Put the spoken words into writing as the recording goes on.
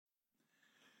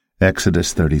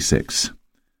Exodus 36.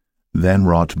 Then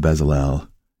wrought Bezalel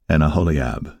and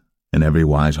Aholiab, and every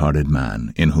wise-hearted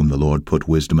man, in whom the Lord put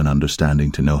wisdom and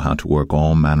understanding to know how to work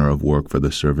all manner of work for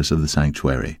the service of the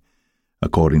sanctuary,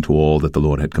 according to all that the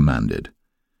Lord had commanded.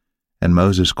 And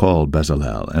Moses called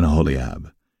Bezalel and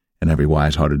Aholiab, and every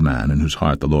wise-hearted man in whose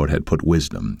heart the Lord had put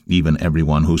wisdom, even every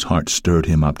one whose heart stirred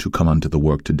him up to come unto the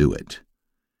work to do it.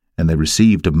 And they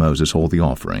received of Moses all the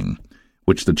offering,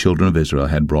 which the children of Israel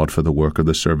had brought for the work of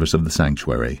the service of the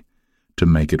sanctuary, to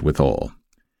make it withal.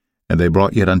 And they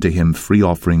brought yet unto him free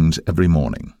offerings every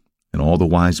morning. And all the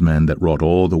wise men that wrought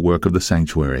all the work of the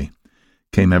sanctuary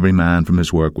came every man from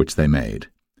his work which they made.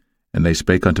 And they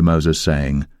spake unto Moses,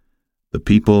 saying, The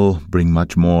people bring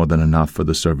much more than enough for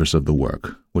the service of the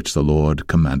work, which the Lord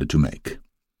commanded to make.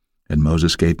 And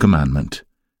Moses gave commandment,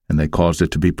 and they caused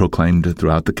it to be proclaimed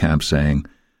throughout the camp, saying,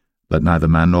 Let neither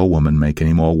man nor woman make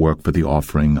any more work for the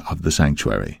offering of the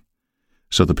sanctuary.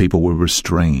 So the people were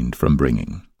restrained from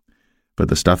bringing. For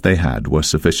the stuff they had was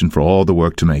sufficient for all the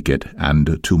work to make it,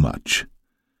 and too much.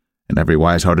 And every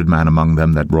wise-hearted man among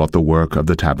them that wrought the work of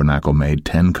the tabernacle made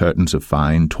 10 curtains of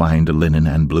fine twined linen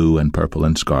and blue and purple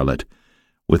and scarlet.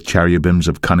 With cherubims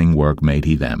of cunning work made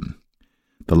he them.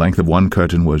 The length of one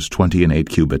curtain was 28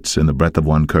 cubits, and the breadth of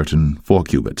one curtain 4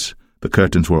 cubits. The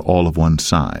curtains were all of one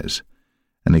size.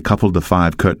 And he coupled the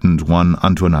 5 curtains one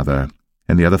unto another,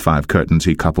 and the other 5 curtains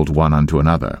he coupled one unto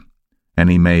another. And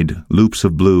he made loops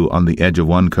of blue on the edge of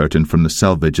one curtain from the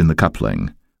selvage in the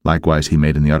coupling. Likewise he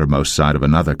made in the uttermost side of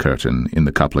another curtain in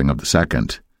the coupling of the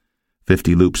second.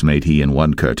 50 loops made he in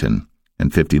one curtain,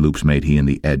 and 50 loops made he in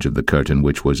the edge of the curtain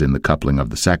which was in the coupling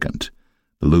of the second.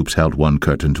 The loops held one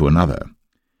curtain to another.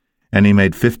 And he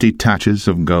made 50 taches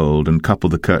of gold, and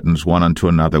coupled the curtains one unto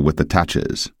another with the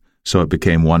taches. So it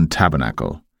became one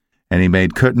tabernacle. And he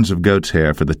made curtains of goat's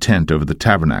hair for the tent over the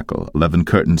tabernacle. 11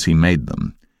 curtains he made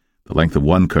them. The length of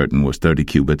one curtain was 30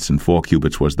 cubits, and 4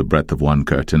 cubits was the breadth of one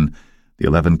curtain. The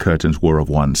 11 curtains were of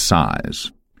one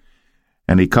size.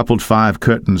 And he coupled 5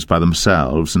 curtains by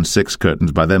themselves, and 6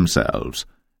 curtains by themselves.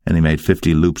 And he made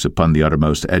 50 loops upon the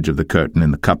uttermost edge of the curtain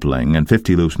in the coupling, and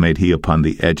 50 loops made he upon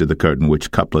the edge of the curtain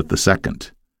which coupleth the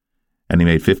second. And he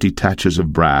made 50 taches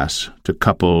of brass to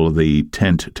couple the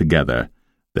tent together,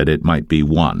 that it might be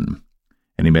one.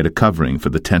 And he made a covering for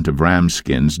the tent of ram's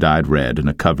skins dyed red, and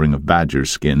a covering of badger's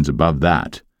skins above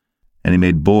that. And he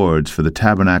made boards for the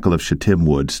tabernacle of shittim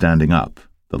wood standing up.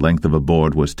 The length of a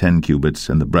board was 10 cubits,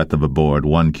 and the breadth of a board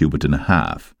 1 cubit and a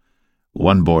half.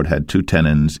 One board had 2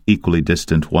 tenons, equally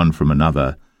distant one from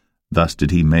another. Thus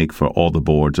did he make for all the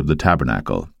boards of the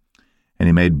tabernacle. And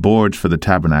he made boards for the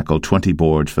tabernacle, 20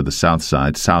 boards for the south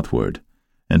side southward.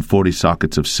 And 40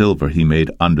 sockets of silver he made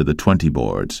under the 20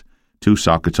 boards, 2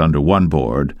 sockets under one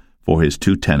board for his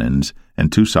 2 tenons,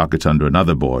 and 2 sockets under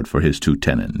another board for his 2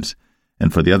 tenons.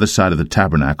 And for the other side of the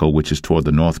tabernacle, which is toward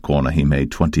the north corner, he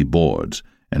made 20 boards,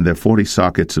 and there 40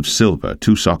 sockets of silver,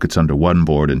 2 sockets under one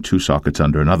board, and 2 sockets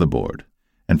under another board.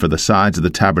 And for the sides of the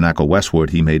tabernacle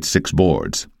westward he made 6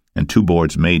 boards, and 2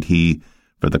 boards made he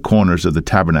for the corners of the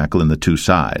tabernacle in the 2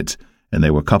 sides, and they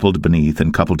were coupled beneath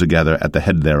and coupled together at the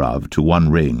head thereof to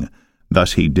one ring.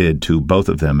 Thus he did to both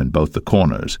of them in both the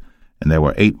corners. And there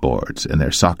were 8 boards, and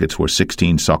their sockets were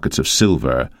 16 sockets of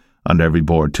silver, under every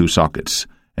board 2 sockets.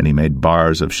 And he made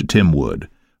bars of shittim wood,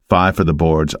 5 for the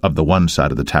boards of the one side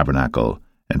of the tabernacle,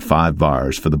 and 5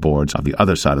 bars for the boards of the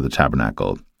other side of the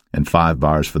tabernacle, and 5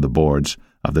 bars for the boards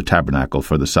of the tabernacle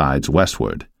for the sides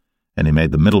westward. And he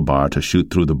made the middle bar to shoot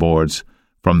through the boards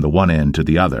from the one end to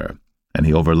the other. And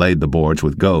he overlaid the boards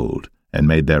with gold, and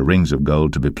made their rings of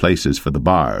gold to be places for the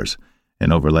bars,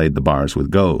 and overlaid the bars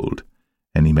with gold.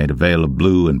 And he made a veil of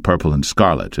blue and purple and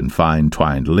scarlet, and fine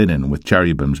twined linen with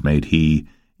cherubims made he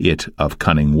it of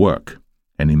cunning work.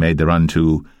 And he made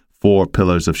thereunto 4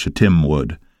 pillars of shittim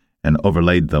wood, and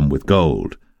overlaid them with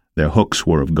gold. Their hooks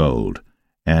were of gold,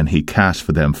 and he cast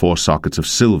for them 4 sockets of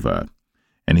silver.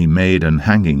 And he made an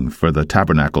hanging for the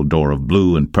tabernacle door of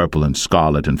blue and purple and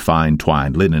scarlet and fine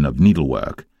twined linen of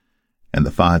needlework. And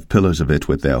the 5 pillars of it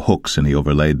with their hooks, and he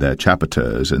overlaid their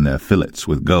chapiters and their fillets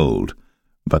with gold.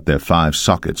 But their 5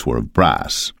 sockets were of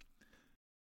brass.